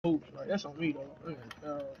hoops. Like that's on me though.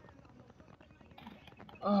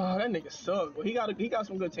 That nigga suck. But he got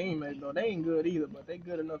some good teammates though. They ain't good either, but they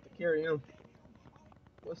good enough to carry him.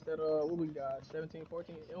 What's that? What we got? 17,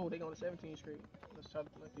 14. Oh, they on the 17th street. Let's try to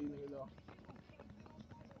let these niggas off.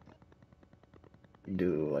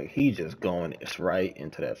 Dude, like he just going right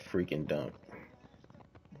into that freaking dunk.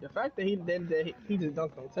 The fact that he just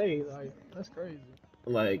dunked on Tay, like that's crazy.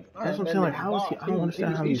 Like I that's had what I'm that saying. Like nigga how is he? box. I don't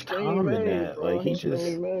understand how He he's screen timing made, that. Like bro. he He just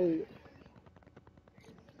screen made.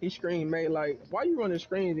 He screen made. Like why you running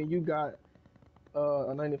screens and you got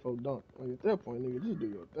a 94 dunk? Like at that point, nigga, just do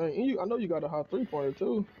your thing. And I know you got a hot 3-pointer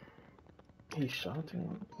too. he shot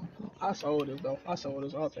him. I sold this though. I sold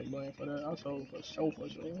this. I'll take blame for that. I sold for sure, for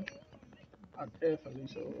sure. I definitely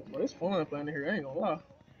sold. But it's fun playing here. I ain't gonna lie.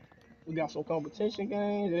 We got some competition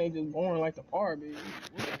games. It ain't just boring like the par be.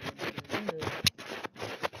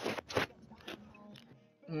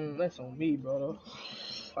 That's on me, brother.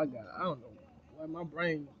 I don't know why my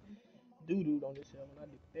brain doo dooed on this hell when I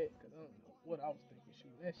did that, because I don't know what I was thinking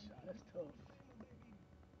shooting that shot. That's tough.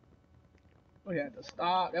 We had to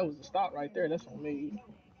stop. That was the stop right there. That's on me.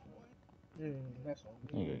 That's on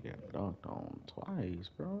me. Nigga got dunked on twice,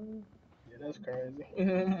 bro. Yeah, that's crazy.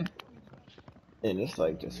 And it's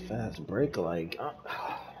like just fast break. Like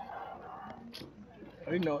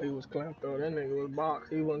We know he was clamped though. That nigga was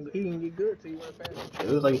boxed. He didn't get good till he went past the it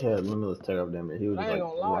was tree. like he had limitless tech up there. He was But just I ain't like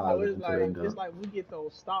gonna lie though, rising into that it's dunk. like we get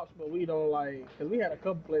those stops, but we don't like, cause we had a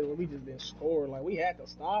couple plays where we just didn't score. Like we had the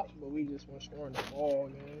stops, but we just weren't scoring the ball,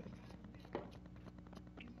 man.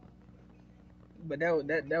 But that was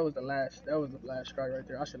the last strike right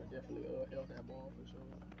there. I should have definitely held that ball for sure.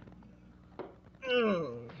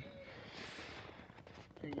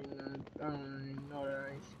 I don't know that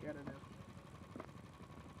I ain't scared of them.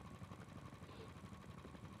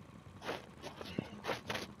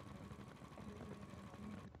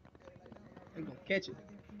 They gonna catch it.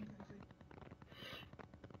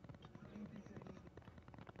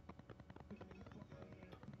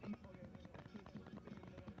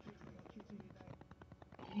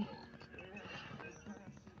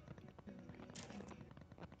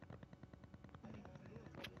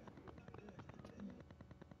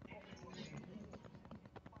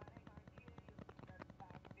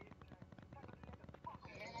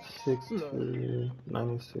 6 No, 2,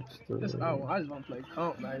 96 that's 3. I just want to play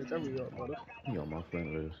comp nights. Hurry up, brother. He on my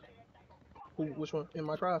friend list. Which one? In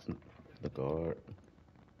my class? The guard.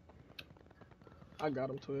 I got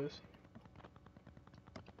him twist.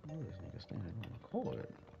 Where is this nigga standing on the court?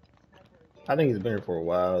 I think he's been here for a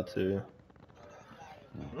while too.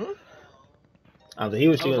 Hmm. Hmm? He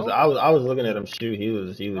was I was shooting. open. I was looking at him shoot.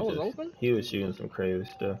 I was open. He was shooting some crazy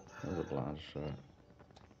stuff. That was a blind shot.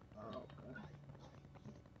 Oh, okay.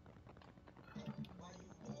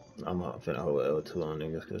 I'm finna hold L2 on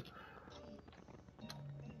niggas because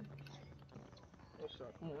What's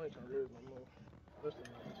up? Come on, I ain't trying to lose no more. That's the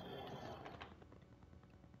night.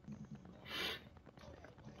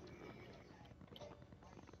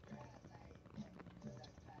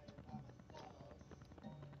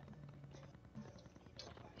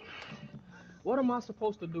 What am I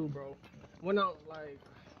supposed to do, bro? When I'm like,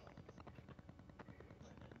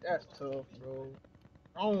 that's tough, bro.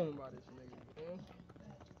 Wrong by this nigga, man.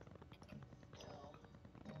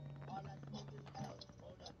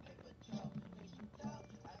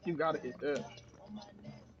 You gotta hit that.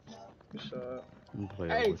 Good shot. I'm gonna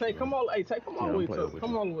play up Hey, with you, Tay, bro. come on. Hey, Tay, come all Yeah, the I'm way play up to, with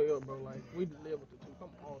come you. all the way up, bro. Like we live with the two. Come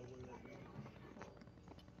all the way up, man.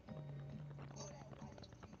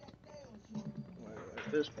 Like,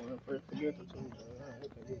 at this point, forget the two, bro. I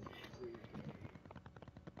think we get the three.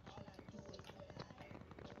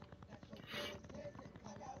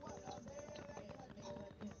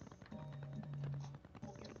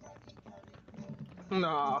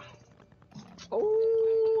 Nah.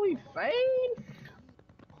 Oh, he fade.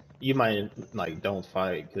 you might like don't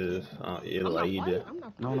fight because it I'm like not you fighting. just. I'm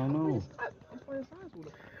not No, fighting. no, I'm playing no. side. I'm playing sides with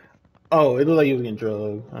him. Oh, it looked like you was getting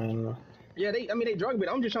drugged. I don't know. Yeah, I mean, they drug me.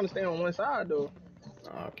 I'm just trying to stay on one side though.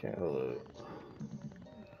 Okay, hold up.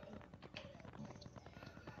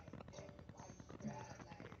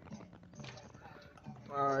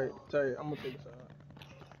 All right, Tay, I'm gonna take a side.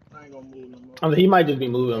 I ain't gonna move no more. I mean, he might just be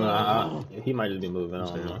moving. I'm He might just be moving. I don't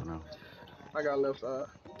staying know. right now. I got left side.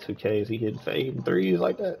 2Ks, he hitting fade threes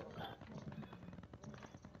like that.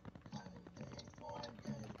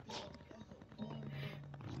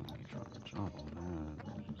 He tried to jump on that.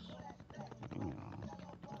 I just, damn.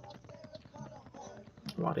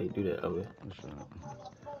 Why they do that over? Good shot.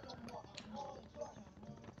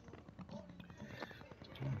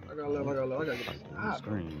 Damn, I got bro. left. I got left. I gotta get Like a getting side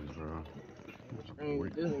though. screens, bro. Screens.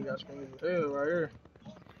 Wait. This nigga got screens as hell right here.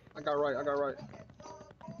 I got right. I got right.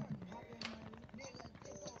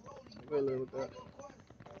 We'll live with that.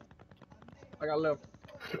 I got left.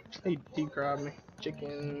 He grabbed me.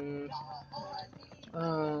 Chicken.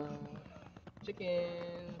 Um.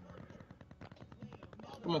 Chicken.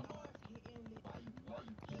 Come on.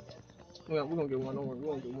 We're gonna get one. Don't worry.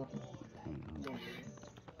 We're gonna get one. Mm,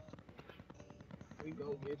 We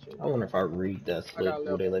gonna get you I wonder one. if I read that I got slip,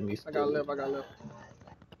 will left. they let me I got steal it? left. I got left.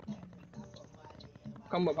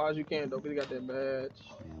 Come up high as you can though, 'cause he got that badge.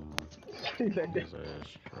 mm. he let them. His ass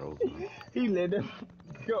stroking. He let them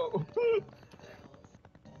go.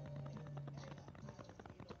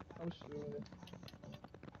 I'm shooting it.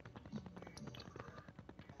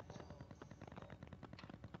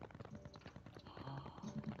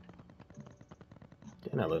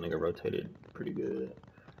 Damn, that little nigga rotated pretty good.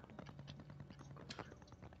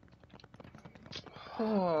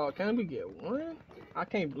 Oh, can we get one? I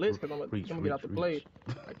can't blitz because I'm Reach, gonna get out reach, the play.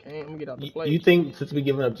 reach. I can't. I'm gonna get out the You play. think since we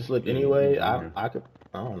giving up the slip Yeah, you can anyway, jump there. I could,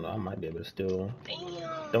 I don't know, I might be able to still. Damn.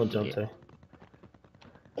 Don't jump Yeah, to.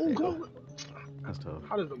 Oh, there you go. go. That's tough.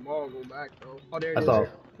 How does the ball go back though? Oh, there it That's is. Yeah, all.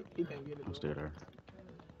 There. He can't get it I'm though. still there.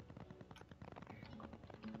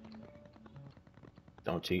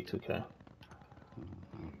 Don't cheat, 2K.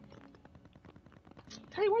 Mhm.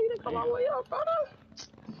 Hey, why you didn't come all the Damn. way up, brother?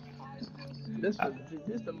 This I, the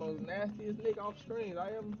this the most nastiest nigga off screen I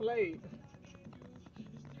ever played.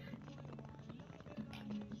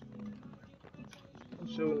 I'm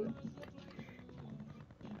shooting.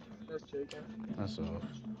 That's chicken. That's off.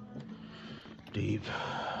 Deep.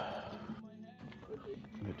 Good D.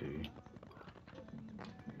 Good D.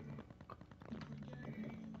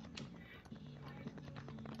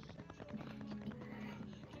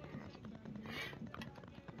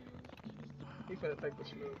 He finna take the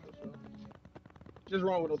slip for sure. Just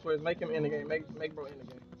run with those twists. Make him in the game. Make bro in the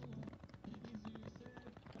game.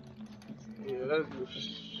 Yeah,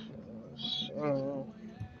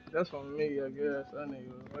 that's on me, I guess. That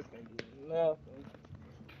nigga, I can't do nothing.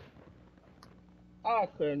 I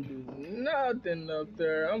couldn't do nothing up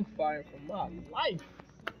there. I'm fighting for my life.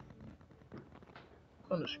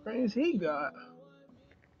 On the screens he got.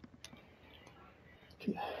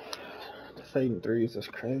 the fading threes is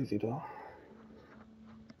crazy though.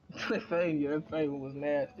 That fade was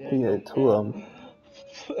nasty. I He ain't gonna had two cap. of them.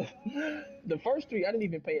 The first three I didn't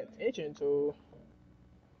even pay attention to.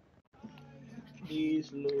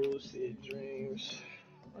 These lucid dreams.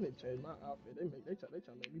 I need to change my outfit. They try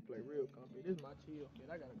to make me play real comfy. This is my chill fit.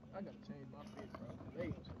 I gotta change my fit, bro. Cause they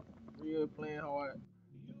on some real playing hard.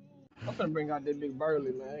 I'm finna bring out that big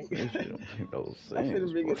Burley, man. That shit don't make no I'm finna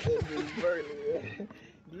sense, bring bro. out that big Burley, man.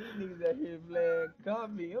 These niggas out here playing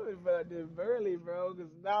comfy. I'm finna bring out this Burley, bro. Cause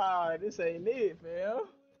nah, this ain't it, fam.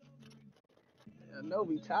 I know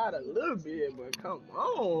we tired a little bit, but come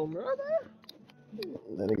on, brother.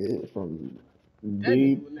 That nigga hit from That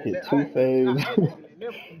nigga deep, was letting hit that. I two ain't gonna lie. fades, That nigga letting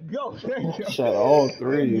them go. That shot all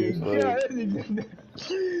threes. nigga, God, Like that nigga.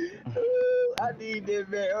 Ooh, I need that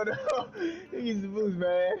man. Hold on. He needs the boost,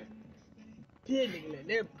 man. That nigga letting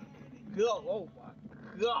them go. Oh my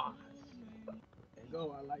gosh. And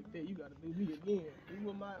go out like that. You gotta do me again. He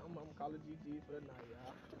was I'm gonna call it GG for the night,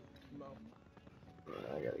 y'all. Come on.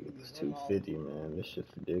 I gotta Let me get get this one more off. 250, man. This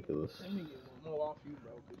shit's ridiculous. Let me get one more off you,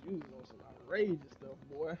 bro, because you was on some outrageous stuff,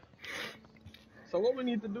 boy. So what we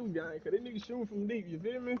need to do, gang? Cause they niggas shooting from deep. You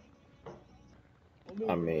feel me? What we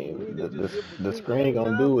I need to do? We mean, need to just give the the two screen every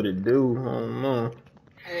gonna do time. what it do. I don't know.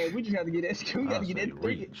 Hey, we just have to get that. We got I to get say that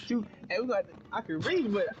three, reach. two. Hey, we got. I can reach,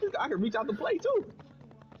 but I can reach out the play too.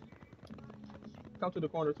 Come to the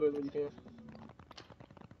corner to it when you can.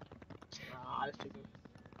 Ah, that's chicken.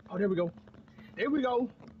 Oh, there we go. There we go.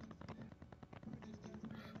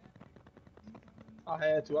 I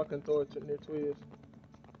had to. I couldn't throw it to near Twiz.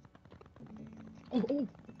 Oh, oh.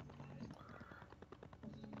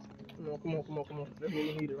 Come on, come on, come on, come on. That's what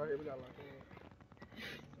we needed right here. We got to lock in.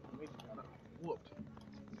 We just got to whooped.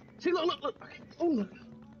 See, look, look, look. Oh, no.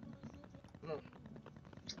 No.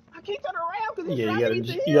 I can't turn around because it's Yeah, driving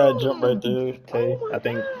into you gotta jump right him. there, Oh Tay. my I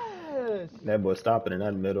think gosh. that boy stopping in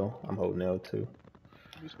that middle. I'm holding L too.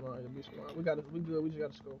 Be smart, yeah, be smart. We got it. We good. We just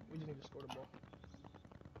got to score. We just need to score the ball.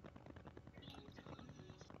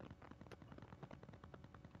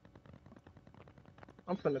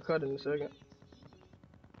 I'm finna cut in a second.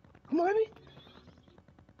 Come on, baby.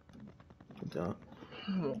 Jump.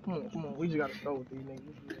 Come on, come on, come on. We just got to score with these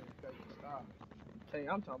niggas. We gotta get a stop. Hey,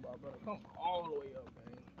 I'm talking about, brother. Come all the way up,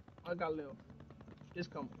 man. I got left.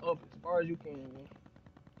 Just come up as far as you can, man.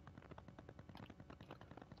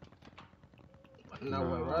 No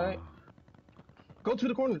way, Nah. right? Go to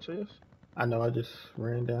the corner, Chess. I know. I just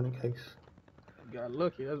ran down in case. Got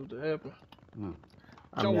lucky. That's what happened.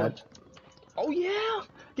 I Show mean, him. Oh yeah.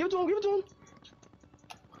 Give it to him. Give it to him.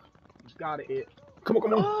 Got it. come on,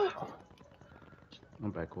 come on. Ah,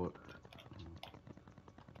 I'm backcourt.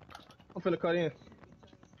 I'm finna cut in.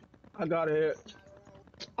 I got it.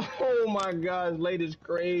 Oh my God, late is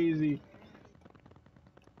crazy.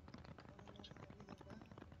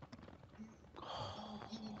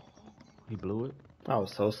 He blew it. I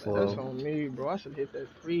was so Man, that's slow. on me, bro. I should hit that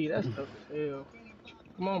three. That's tough as hell.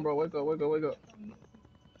 Come on, bro. Wake up, wake up, wake up.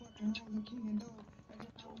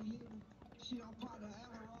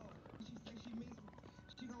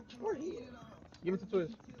 Where he at? Give it to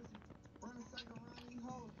Twist.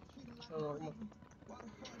 Come on.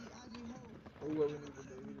 Oh, what we need to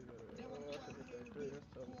do. We just gotta. I should hit that three. That's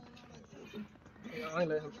tough. Yeah, I ain't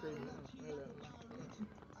letting him scream. I ain't letting him.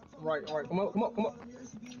 Right, all right. Come on, come on, come on.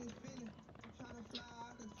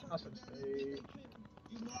 I should stay.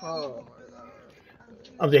 Oh my God.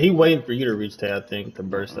 I'm saying he waiting for you to reach that, I think, to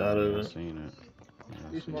burst out of Yeah, I it. seen it. Yeah,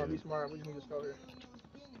 I Be see smart, be it. smart. We just need to score here.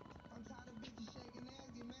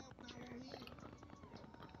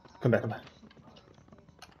 Come back, come back.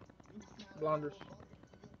 Blonders.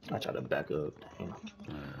 I try to back up.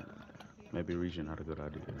 Damn. Maybe reaching not a good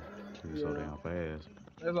idea. He's so Yeah. damn fast.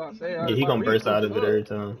 That's what I say. Yeah, If he I gonna reach, burst I'm out of it every cooked.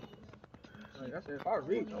 time. Like I said, if I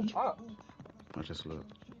reach, I'm popped. I just look.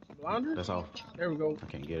 Blonders? That's off. There we go. I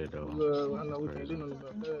can't get it though. Good. I know That's we can't do crazy. nothing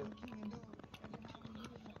about that.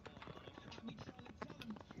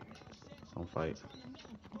 Don't fight.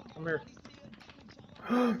 Come here.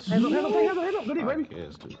 No! Hands up, hands up, hands up, hands up. Good D, I baby.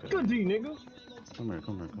 guess 2K. Good D, nigga. Come here,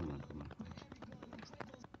 come here, come here, come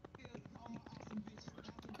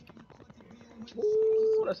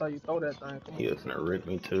Ooh, that's how you throw that thing. Come on. He was gonna rip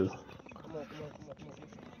me too. Come on, come on, come on, come on, come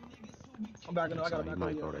on. I'm backing up. here. I gotta So he back up.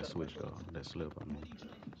 might Yeah, throw I that gotta back switch though. That slip, I mean.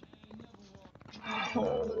 up.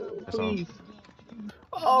 Oh, That's all. please.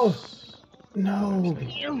 Oh Oh, that no! mistake.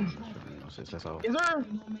 Damn. No sense. That's all. Yes, sir.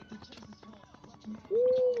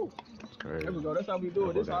 Ooh. That's crazy. There we go. That's how we do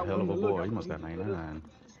That it. boy This is how got I a hell want of him a to look boy. at He what must he got just did us. 99.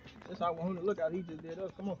 This is how I want him to look at. He just did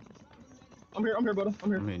us. Come on. I'm here, brother.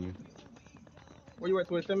 I'm here. I'm hitting you. Where you at,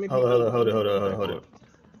 Twitch? Send me Hold PTs. it, hold it, hold it, hold it, hold Backcourt. it.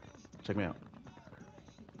 Check me out.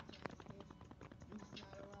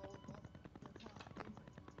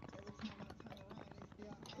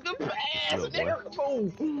 Good pass, Good boy. nigga.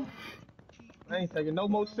 Boom. I ain't taking no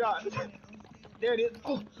more shots. There it is.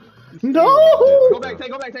 Oh, you No! scared. Good. Go Good back, job.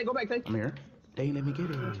 take, go back, take, go back, take. I'm here. They ain't let me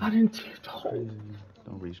get it. I didn't see it. That's Oh. crazy.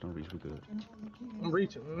 Don't reach. Don't reach. We good. I'm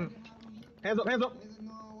reaching. Hands up, hands up.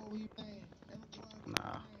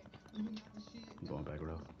 Nah. I'm going back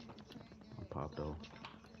row. I popped though.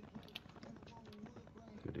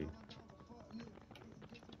 Good D.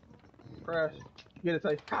 Crash. Get it,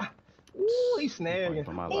 take. Ha. Ooh, he's I'm fighting snagging.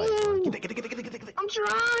 for my life, boy. Ooh, Get that, get that, get that, get that, get that. I'm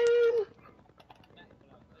trying.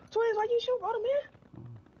 Twins, like you shoot, brother, man.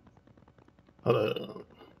 Hold up.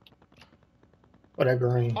 Oh, that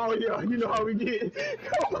green. Oh, yeah, you know how we get.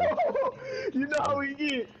 Come on. You know how we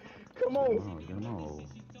get. Come Get him on. out. Get him out.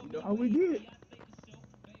 You know how we get.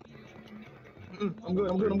 I'm good,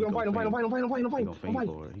 I'm good, I'm good. I'm fighting, I'm fighting, I'm fighting, I'm fighting, I'm fighting, I'm He fighting. gonna I'm fiend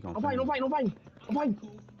fighting. for it. He gonna I'm fighting, I'm fiend. fighting, I'm fighting. I'm fighting.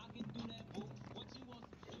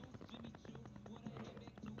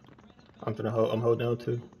 I'm finna hold. I'm holding down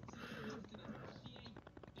too.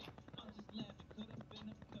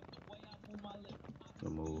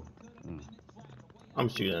 Good move. I'm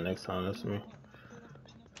shooting that next time. That's me.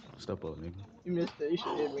 Step up, nigga. You missed it. You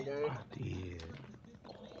should hit me, gang. I did.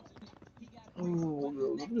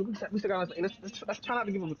 Ooh, we still got. Let's try not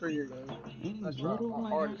to give him a 3-year game. Let's try Little our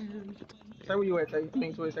white hardest. eyes. Say where you at, Tay. I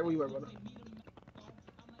mean, Twitch. Say where you at, brother.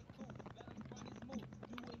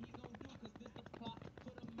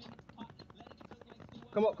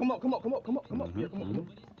 Come up, come up, come up, come up, come up, come up. Yeah, come up, come up.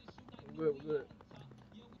 We're good, we're good.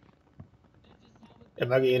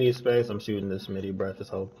 If I get any space, I'm shooting this midi breath. This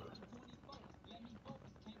whole.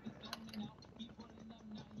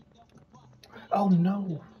 Oh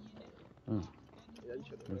no! Yeah, you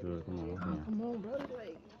should have You're made good. that. Come on, Oh, again. come on, brother.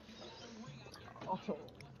 Like, oh,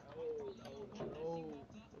 no.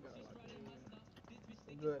 We got to lock it in.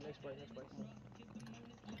 We're good. Next play, next play. Come on.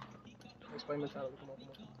 Next play mentality. Come on, come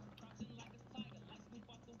on.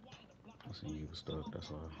 I seen you was stuck.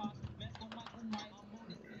 That's all.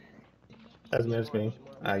 That's Be me. That's smart, be me.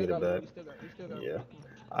 smart. I get it back. We still got Yeah. room. Come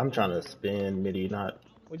on. I'm trying to spin midi, not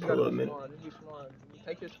We just got to pull be up midi. smart. Just be smart.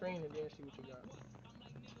 Take your screen and then see what you got.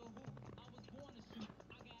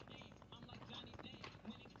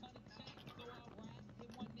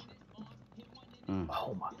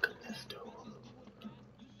 Oh my goodness, dude.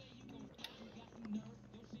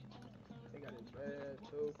 They got his bad,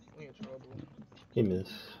 too. We in trouble. He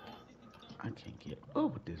missed. I can't get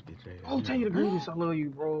up with this bitch ass. Oh, tell you the greatest. I love you,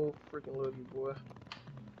 bro. Freaking love you, boy.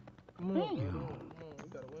 Come on, bro. Damn. Come on. We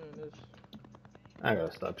gotta win this. I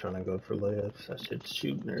gotta stop trying to go for layups. That shit's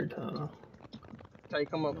shooting every time. Tell you,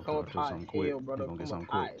 come up Do high. something quick. Hell, brother. You gonna get Come up something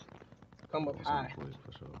high. quick. Come up Get high. something quick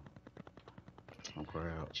for sure. I'm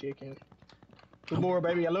crowd. Chicken. Good boy,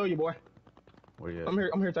 baby. I love you, boy. Where you at?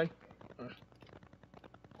 I'm here, Tay.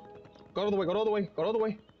 Go the other way. Go the other way. Go the other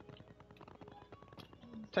way.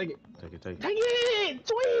 Take it. Take it, take it. Take it!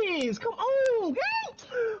 Twins! Come on,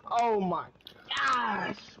 gang! Oh my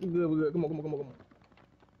gosh! We good, we good. Come on.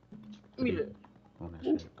 Give me that. On that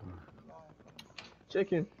shit. Come on.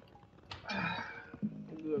 Chicken.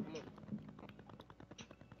 We good, come on.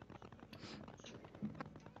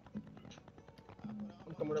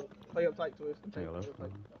 I'm coming up. Play up tight, Twist. Take a look.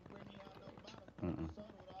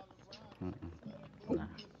 Nah.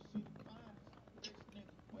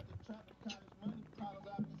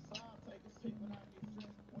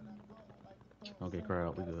 Okay,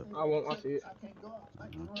 crowd. We good. I won't. I see it.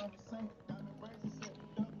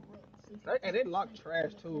 And they lock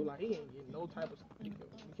trash too. Like he ain't getting no type of.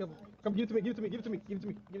 Be careful. Come, give it to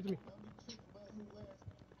me.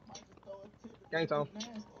 Game time.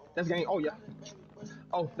 That's game. Oh yeah.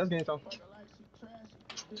 Oh, that's game time.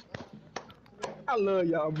 I love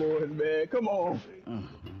y'all boys, man. Come on.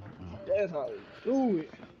 That's how we do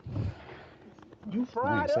it. You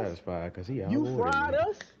I fried ain't us. satisfied because he You outrorted fried me.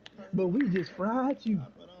 us, but we just fried you.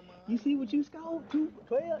 You see what you scored?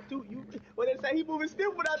 Player, you. What they say? He moving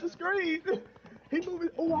still without the screen. He moving.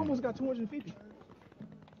 Oh, I almost got 250.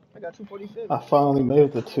 I got 247. I finally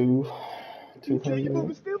made the You tell you 200.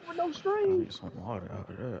 moving still with no I screen. need some water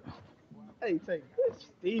after that. Hey, take good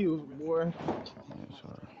steals, boy. Yeah,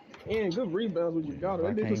 sorry. And good rebounds with your Yeah, daughter. if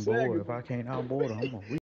I That bitch was can't board, sagging. if I can't outboard, I'm gonna